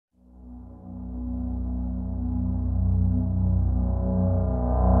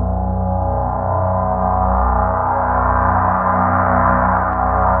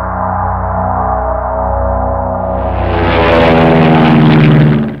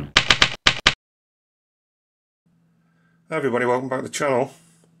Hi everybody, welcome back to the channel.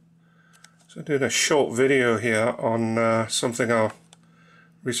 So I'm doing a short video here on something I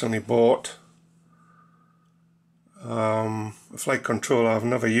recently bought. A flight controller I've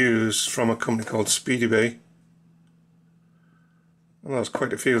never used from a company called Speedybee. And there's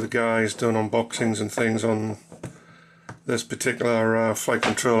quite a few of the guys doing unboxings and things on this particular flight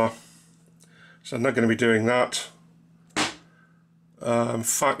controller. So I'm not going to be doing that. In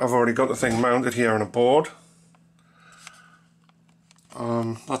fact, I've already got the thing mounted here on a board.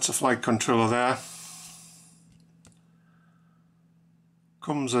 That's a flight controller there.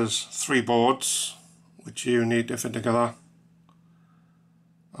 Comes as 3 boards which you need to fit together.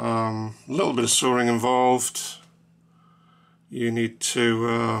 A little bit of soldering involved. You need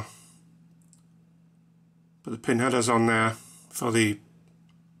to put the pin headers on there for the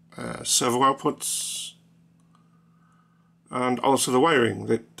servo outputs, and also the wiring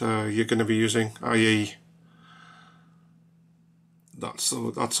that you're going to be using, i.e. that's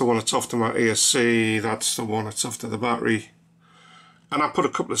the one that's off to my ESC, that's the one that's off to the battery, and I put a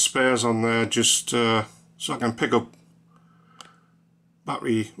couple of spares on there just so I can pick up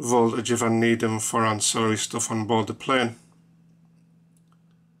battery voltage if I need them for ancillary stuff on board the plane.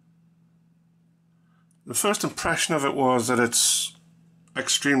 The first impression of it was that it's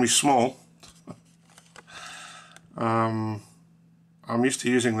extremely small. I'm used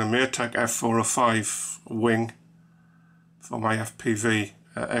to using the Matek F405 wing for my FPV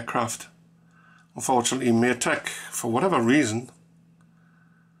aircraft. Unfortunately, Matek, for whatever reason,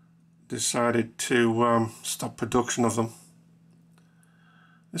 decided to stop production of them.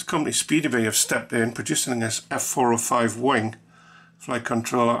 This company, Speedybee, have stepped in, producing this F405 wing flight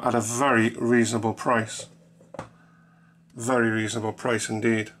controller at a very reasonable price. Very reasonable price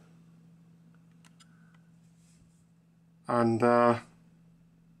indeed. And I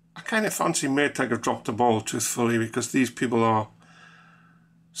kind of fancy Matek have dropped the ball, truthfully, because these people are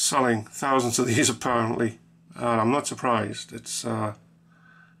selling thousands of these apparently, and I'm not surprised. It's a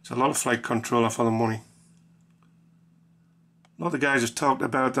lot of flight controller for the money. A lot of the guys have talked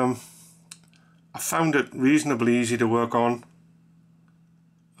about them. I found it reasonably easy to work on.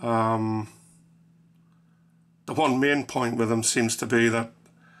 The one main point with them seems to be that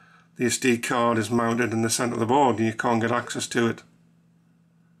the SD card is mounted in the centre of the board and you can't get access to it,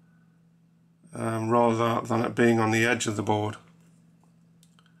 rather than it being on the edge of the board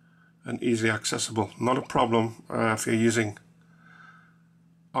and easily accessible. Not a problem if you're using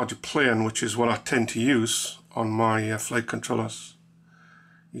plane, which is what I tend to use on my flight controllers,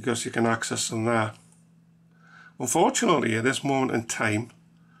 because you can access them there. Unfortunately, at this moment in time,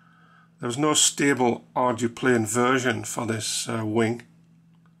 there's no stable plane version for this wing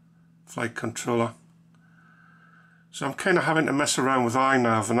flight controller. So I'm kind of having to mess around with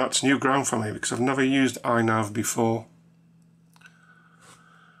iNav, and that's new ground for me because I've never used iNav before.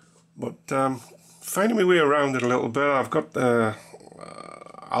 But finding my way around it a little bit, I've got the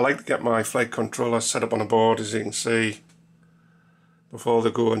I like to get my flight controller set up on a board, as you can see, before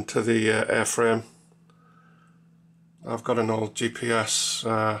they go into the airframe. I've got an old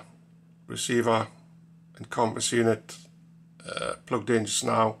GPS receiver and compass unit plugged in just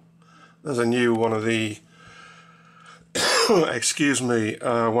now. There's a new one of the excuse me,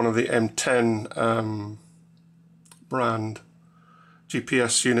 one of the M10 brand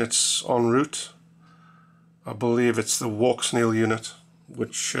GPS units en route. I believe it's the Walksnail unit,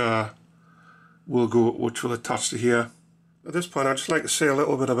 which will attach to here. At this point, I'd just like to say a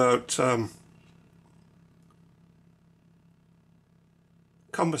little bit about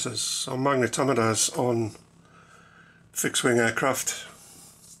compasses or magnetometers on fixed-wing aircraft.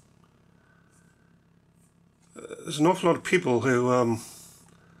 There's an awful lot of people who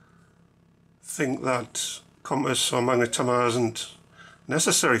think that compass or magnetometer isn't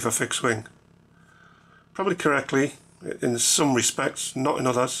necessary for fixed-wing. Probably correctly in some respects, not in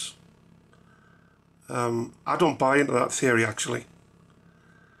others. I don't buy into that theory, actually.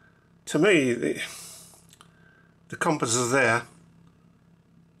 To me, the compass is there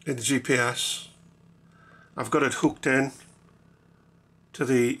in the GPS. I've got it hooked in to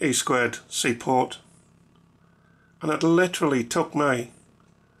the E2C port, and it literally took me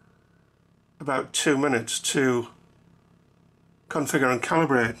about 2 minutes to configure and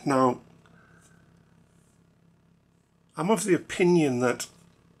calibrate. Now, I'm of the opinion that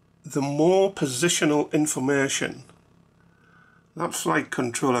the more positional information that flight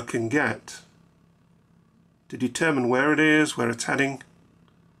controller can get to determine where it is, where it's heading,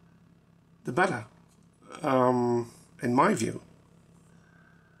 the better, in my view.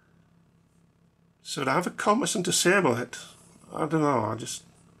 So to have a compass and disable it, I don't know,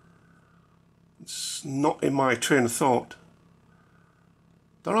 it's not in my train of thought.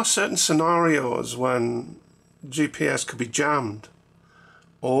 there are certain scenarios when GPS could be jammed,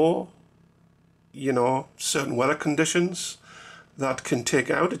 or, you know, certain weather conditions that can take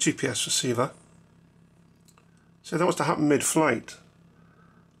out a GPS receiver. So that was to happen mid-flight.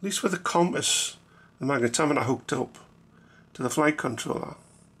 At least with the compass, the magnetometer hooked up to the flight controller,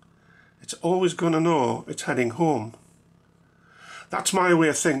 it's always going to know it's heading home. That's my way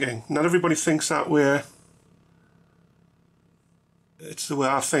of thinking. Not everybody thinks that way. It's the way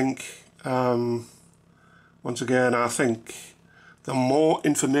I think. Once again, I think the more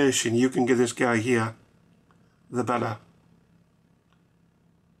information you can give this guy here, the better.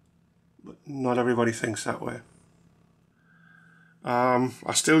 But not everybody thinks that way.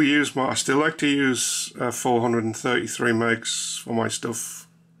 I still like to use 433 megs for my stuff,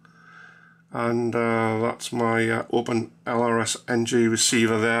 and that's my open LRS NG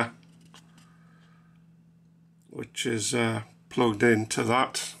receiver there, which is plugged into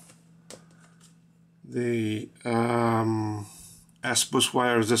that. The S-bus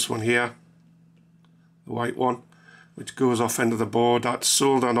wire is this one here, the white one, which goes off into the board. That's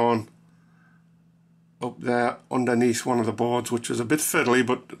soldered on up there underneath one of the boards, which was a bit fiddly,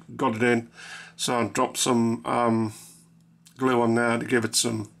 but got it in. So I dropped some glue on there to give it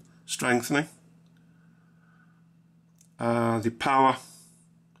some strengthening. The power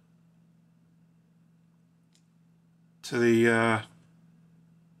to the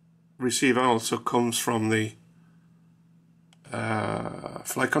receiver also comes from the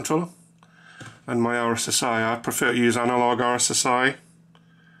flight controller and my RSSI. I prefer to use analog RSSI.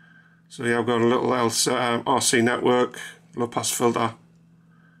 So yeah, I've got a little RC network, low pass filter,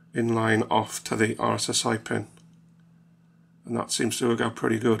 inline off to the RSSI pin, and that seems to work out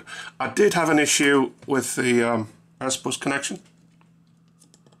pretty good. I did have an issue with the S-bus connection,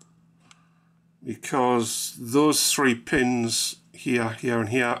 because those three pins here, here and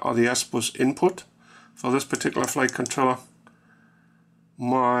here are the S-bus input for this particular flight controller.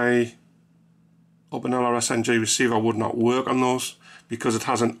 My Open LRS NG receiver would not work on those because it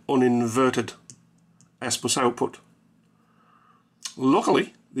has an uninverted S-bus output.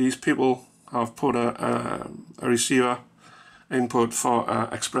 Luckily, these people have put a receiver input for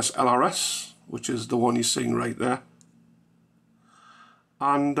Express LRS, which is the one you're seeing right there,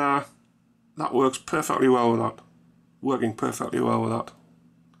 and that works perfectly well with that. Working perfectly well with that.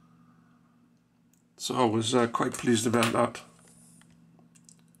 So I was quite pleased about that.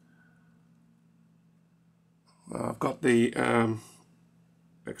 I've got the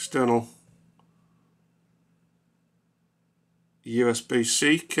external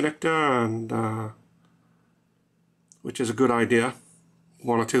USB-C connector, and which is a good idea.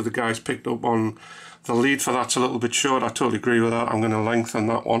 One or two of the guys picked up on the lead for that's a little bit short. I totally agree with that. I'm going to lengthen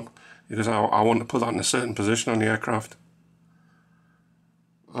that one because I want to put that in a certain position on the aircraft.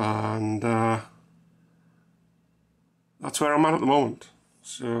 And that's where I'm at the moment.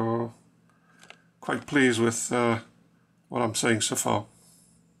 So quite pleased with what I'm seeing so far.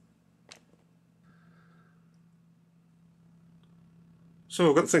 So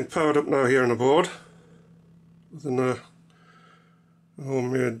I've got the thing powered up now here on the board with a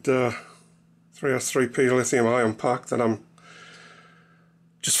homemade 3S3P lithium ion pack that I'm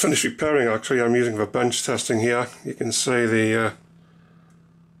just finished repairing. Actually, I'm using for bench testing here. You can see the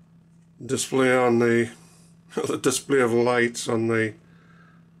display on the display of lights on the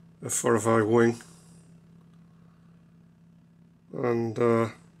F405 wing, and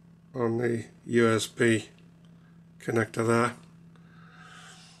on the USB connector there.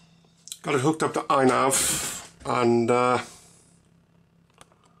 Got it hooked up to iNav, and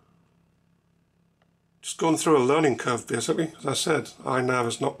just going through a learning curve basically. As I said, iNav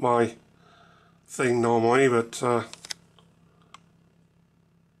is not my thing normally, but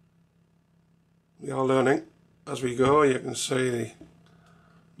we are learning as we go. You can see the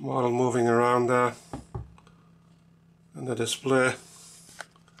model moving around there and the display.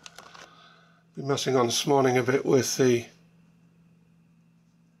 Been messing on this morning a bit with the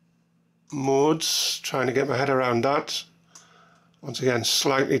modes, trying to get my head around that. Once again,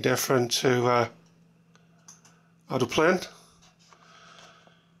 slightly different to autoplane,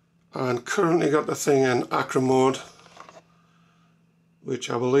 and currently got the thing in acro mode, which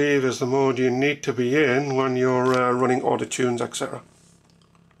I believe is the mode you need to be in when you're running auto tunes, etc.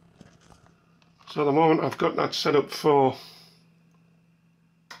 So at the moment I've got that set up for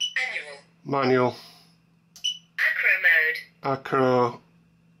manual, acro,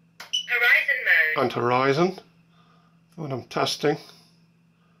 horizon mode, and horizon when I'm testing,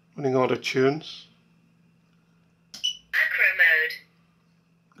 running auto tunes. acro mode,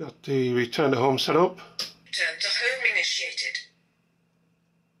 Got the return to home set up. return to home initiated.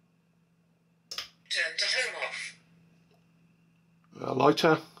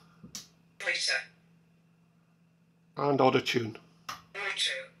 lighter, and auto tune.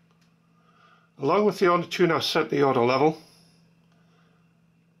 Along with the auto tune, I've set the auto level.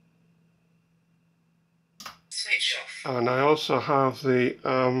 Switch off. And I also have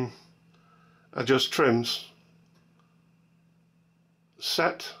the adjust trims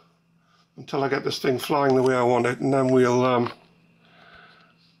set until I get this thing flying the way I want it, and then we'll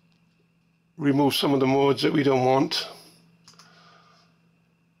remove some of the modes that we don't want.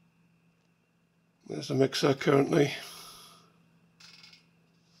 There's the mixer currently.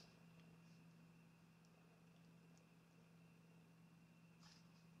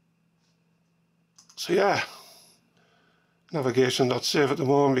 So yeah, navigation not safe at the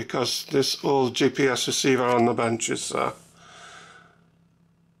moment because this old GPS receiver on the bench is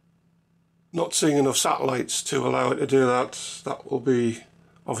not seeing enough satellites to allow it to do that. That will be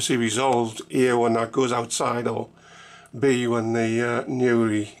obviously resolved A when that goes outside, or B when the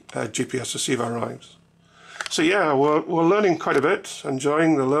new GPS receiver arrives. So yeah, we're learning quite a bit,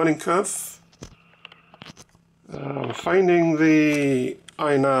 enjoying the learning curve. Finding the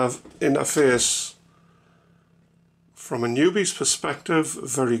iNav interface from a newbie's perspective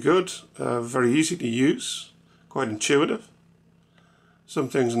very good, very easy to use, quite intuitive. Some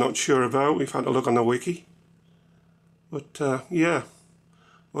things I'm not sure about, we've had to look on the wiki. But yeah,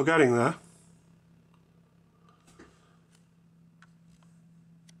 we're getting there.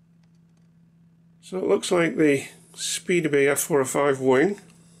 So it looks like the Speedybee F405 wing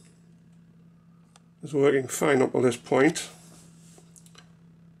is working fine up to this point.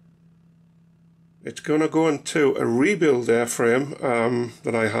 It's going to go into a rebuild airframe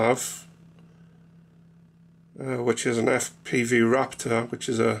that I have, which is an FPV Raptor, which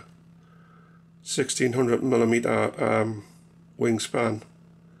is a 1600mm wingspan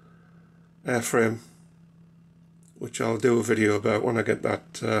airframe, which I'll do a video about when I get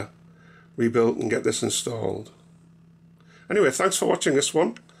that rebuilt and get this installed. Anyway, thanks for watching this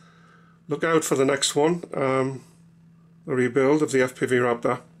one. Look out for the next one, the rebuild of the FPV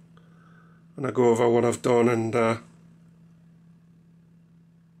Raptor, and I go over what I've done and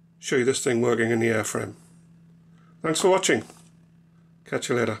show you this thing working in the airframe. Thanks for watching. Catch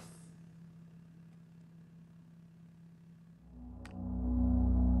you later.